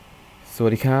สวั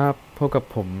สดีครับพบกับ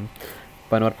ผม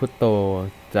ปานวัฒน์พุทโต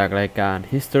จากรายการ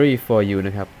History for You น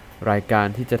ะครับรายการ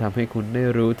ที่จะทำให้คุณได้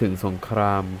รู้ถึงสงคร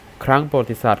ามครั้งประวั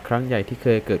ติศาสตร์ครั้งใหญ่ที่เค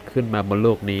ยเกิดขึ้นมาบนโล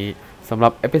กนี้สำหรั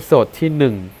บเอพิโซดที่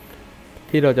1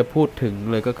ที่เราจะพูดถึง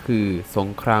เลยก็คือสง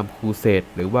ครามครูเสด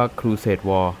หรือว่า Crusade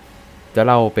War จะเ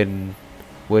ล่าเป็น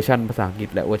เวอร์ชันภาษาอังกฤษ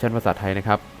และเวอร์ชันภาษาไทยนะค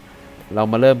รับเรา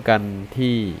มาเริ่มกัน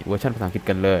ที่เวอร์ชันภาษาอังกฤษ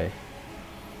กันเลย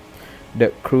The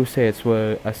Crusades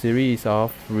were a series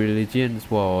of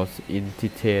religious wars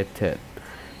initiated,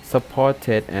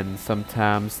 supported and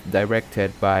sometimes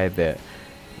directed by the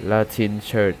Latin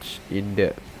Church in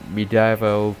the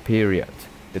medieval period.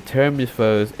 The term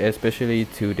refers especially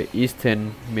to the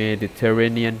Eastern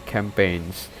Mediterranean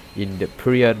campaigns in the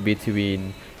period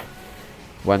between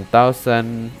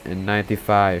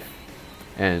 1095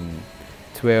 and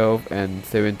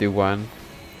 1271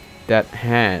 that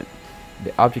had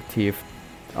the objective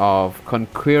of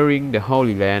conquering the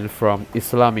Holy Land from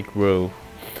Islamic rule.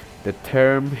 The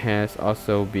term has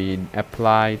also been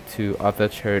applied to other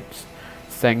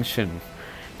church-sanctioned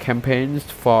campaigns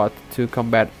fought to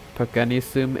combat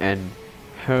paganism and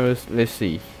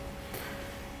heresy,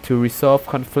 to resolve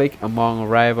conflict among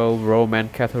rival Roman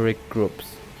Catholic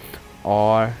groups,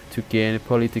 or to gain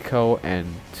political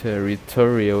and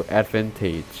territorial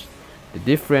advantage. The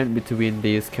difference between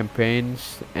these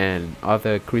campaigns and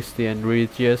other Christian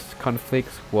religious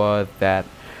conflicts was that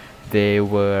they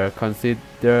were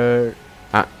considered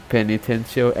a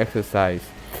penitential exercise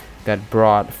that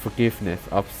brought forgiveness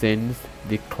of sins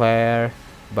declared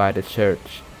by the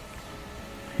Church.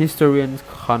 Historians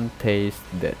contest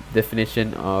the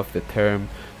definition of the term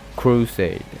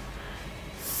crusade.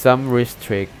 Some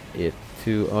restrict it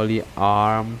to only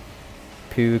armed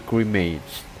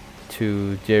pilgrimage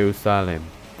to Jerusalem.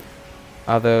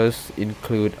 Others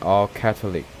include all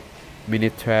Catholic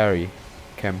military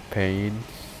campaigns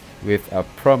with a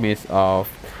promise of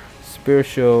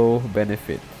spiritual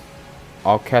benefit,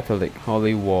 all Catholic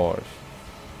holy wars,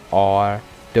 or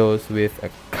those with a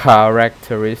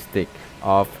characteristic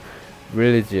of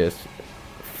religious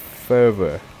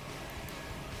fervor.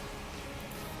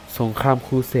 สงครามค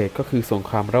รูเสดก็คือสง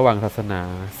ครามระหว่างศาสนา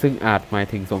ซึ่งอาจหมาย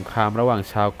ถึงสงครามระหว่าง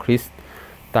ชาวคริสต์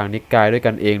ต่างนิกายด้วย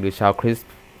กันเองหรือชาวคริสต์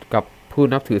กับผู้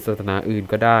นับถือศาสนาอื่น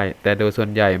ก็ได้แต่โดยส่วน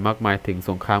ใหญ่มักหมายถึง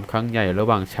สงครามครั้งใหญ่ระห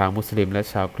ว่างชาวมุสลิมและ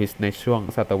ชาวคริสต์ในช่วง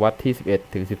ศตวรรษที่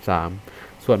11ถึง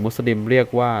13ส่วนมุสลิมเรียก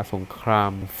ว่าสงครา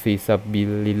มฟีซาบิ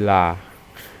ลิลลาห์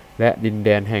และดินแด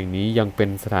นแห่งนี้ยังเป็น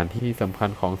สถานที่สำคัญ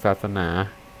ของศาสนา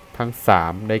ทั้ง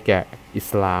3ได้แก่อิส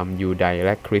ลามยูไดแล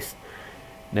ะคริสต์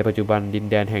ในปัจจุบันดิน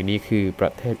แดนแห่งนี้คือปร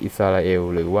ะเทศอิสราเอล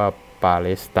หรือว่าปาเล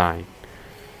สไตน์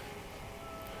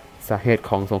สาเหตุ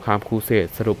ของสงครามครูเสด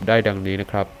สรุปได้ดังนี้นะ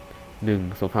ครับ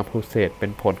 1. สงครามครูเสดเป็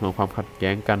นผลของความขัดแ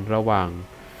ย้งกันระหว่าง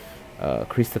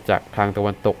คริสตจักรทางตะ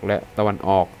วันตกและตะวันอ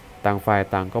อกต่างฝ่าย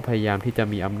ต่างก็พยายามที่จะ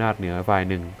มีอำนาจเหนือฝ่าย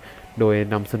หนึ่งโดย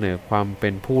นำเสนอความเป็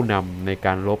นผู้นำในก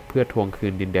ารรบเพื่อทวงคื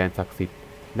นดินแดนศักดิ์สิทธิ์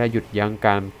และหยุดยั้งก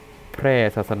ารแพร่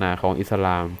ศาสนาของอิสล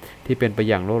ามที่เป็นไป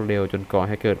อย่างรวดเร็วจนก่อใ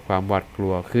ห้เกิดความหวาดกลั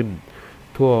วขึ้น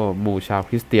ทั่วหมู่ชาวค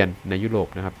ริสเตียนในยุโรป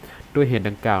นะครับด้วยเหตุ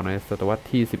ดังกล่าวในศตวรรษ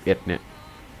ที่11เนี่ย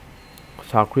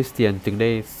ชาวคริสเตียนจึงได้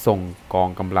ส่งกอง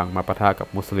กำลังมาปะทะกับ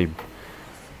มุสลิม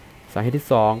สาเหตุที่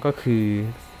2ก็คือ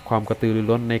ความกระตือรือ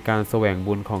ร้นในการแสวง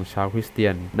บุญของชาวคริสเตีย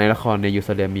นในนครในเยรูซ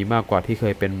าเล็มมีมากกว่าที่เค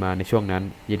ยเป็นมาในช่วงนั้น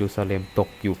เยรูซาเล็มตก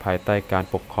อยู่ภายใต้การ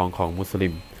ปกครองของมุสลิ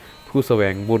มผู้แสว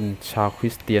งบุญชาวคริ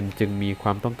สเตียนจึงมีคว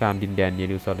ามต้องการดินแดนเย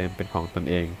รูซาเล็มเป็นของตน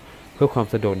เองเพื่อความ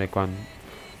สะดวกในก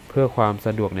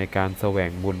ารแสวง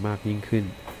บุญมากยิ่งขึ้น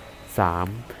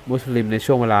 3. มุสลิมใน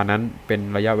ช่วงเวลานั้นเป็น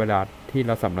ระยะเวลาที่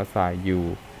ระสำระสายอยู่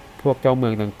พวกเจ้าเมื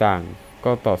องต่างๆ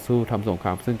ก็ต่อสู้ทำสงคร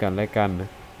ามซึ่งกันและกัน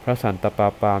พระสันตะปา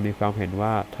ปามีความเห็น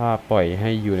ว่าถ้าปล่อยให้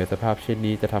อยู่ในสภาพเช่น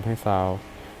นี้จะทำให้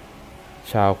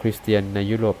ชาวคริสเตียนใน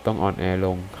ยุโรปต้องอ่อนแอล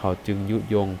งเขาจึงยุ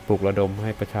ยงปลุกระดมใ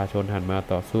ห้ประชาชนหันมา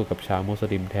ต่อสู้กับชาวมุส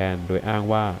ลิมแทนโดยอ้าง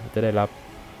ว่าจะได้รับ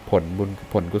ผลบุญ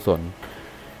ผลกุศล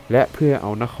และเพื่อเอ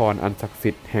านครอันศักดิ์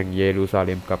สิทธิ์แห่งเยรูซาเ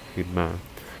ล็มกลับคืนมา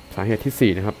สาเหตุ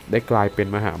ที่4นะครับได้กลายเป็น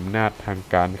มหาอำนาจทาง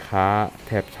การค้าแ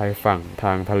ถบชายฝั่งท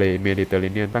างทะเลเมดิเตอร์เร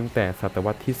เนียนตั้งแต่ศตว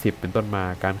รรษที่10เป็นต้นมา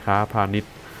การค้าพาณิช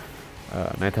ย์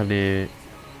ในทะ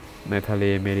เล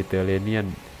เมดิเตอร์เรเนียน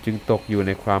จึงตกอยู่ใ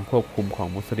นความควบคุมของ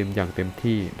มุสลิมอย่างเต็ม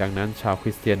ที่ดังนั้นชาวค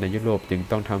ริสเตียนในยุโรปจึง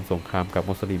ต้องทำสงครามกับ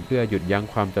มุสลิมเพื่อหยุดยั้ง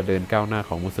ความเจริญก้าวหน้า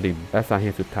ของมุสลิมและสาเห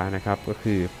ตุสุดท้ายนะครับก็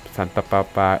คือสันตะปา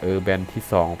ปาเออร์แบนที่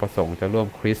2ประสงค์จะร่วม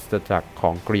คริสตจักรขอ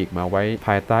งกรีกมาไว้ภ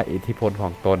ายใต้อิทธิพลขอ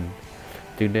งตน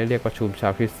จึงได้เรียกประชุมชา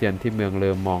วคริสเตียนที่เมืองเล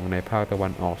อมองในภาคตะวั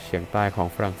นออกเฉียงใต้ของ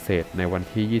ฝรั่งเศสในวัน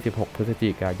ที่26พฤศจิ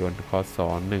กายนคศ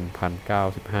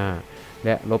1095แล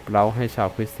ะลบเล้าให้ชาว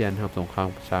คริสเตียนทำสงคราม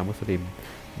กับชาวมุสลิม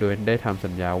โดยได้ทำสั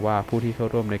ญญาว่าผู้ที่เข้า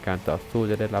ร่วมในการต่อสู้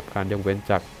จะได้รับการยกเว้น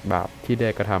จากบาปที่ได้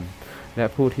กระทำและ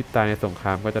ผู้ที่ตายในสงคร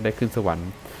ามก็จะได้ขึ้นสวรรค์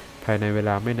ภายในเวล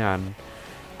าไม่นาน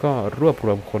ก็รวบร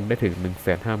วมคนได้ถึง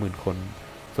 150,000 คน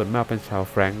ส่วนมากเป็นชาว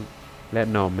แฟรงก์และ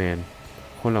นอร์แมน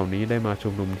คนเหล่านี้ได้มาชุ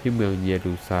มนุมที่เมืองเย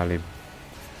รูซาเล็ม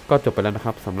ก็จบไปแล้วนะค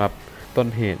รับสำหรับต้น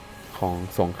เหตุของ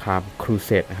สงครามครูเ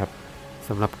สดนะครับส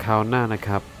ำหรับคราวหน้านะค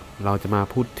รับเราจะมา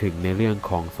พูดถึงในเรื่อง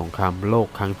ของสงครามโลก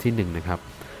ครั้งที่1นะครับ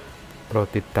โปรด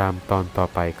ติดตามตอนต่อ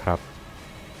ไปครับ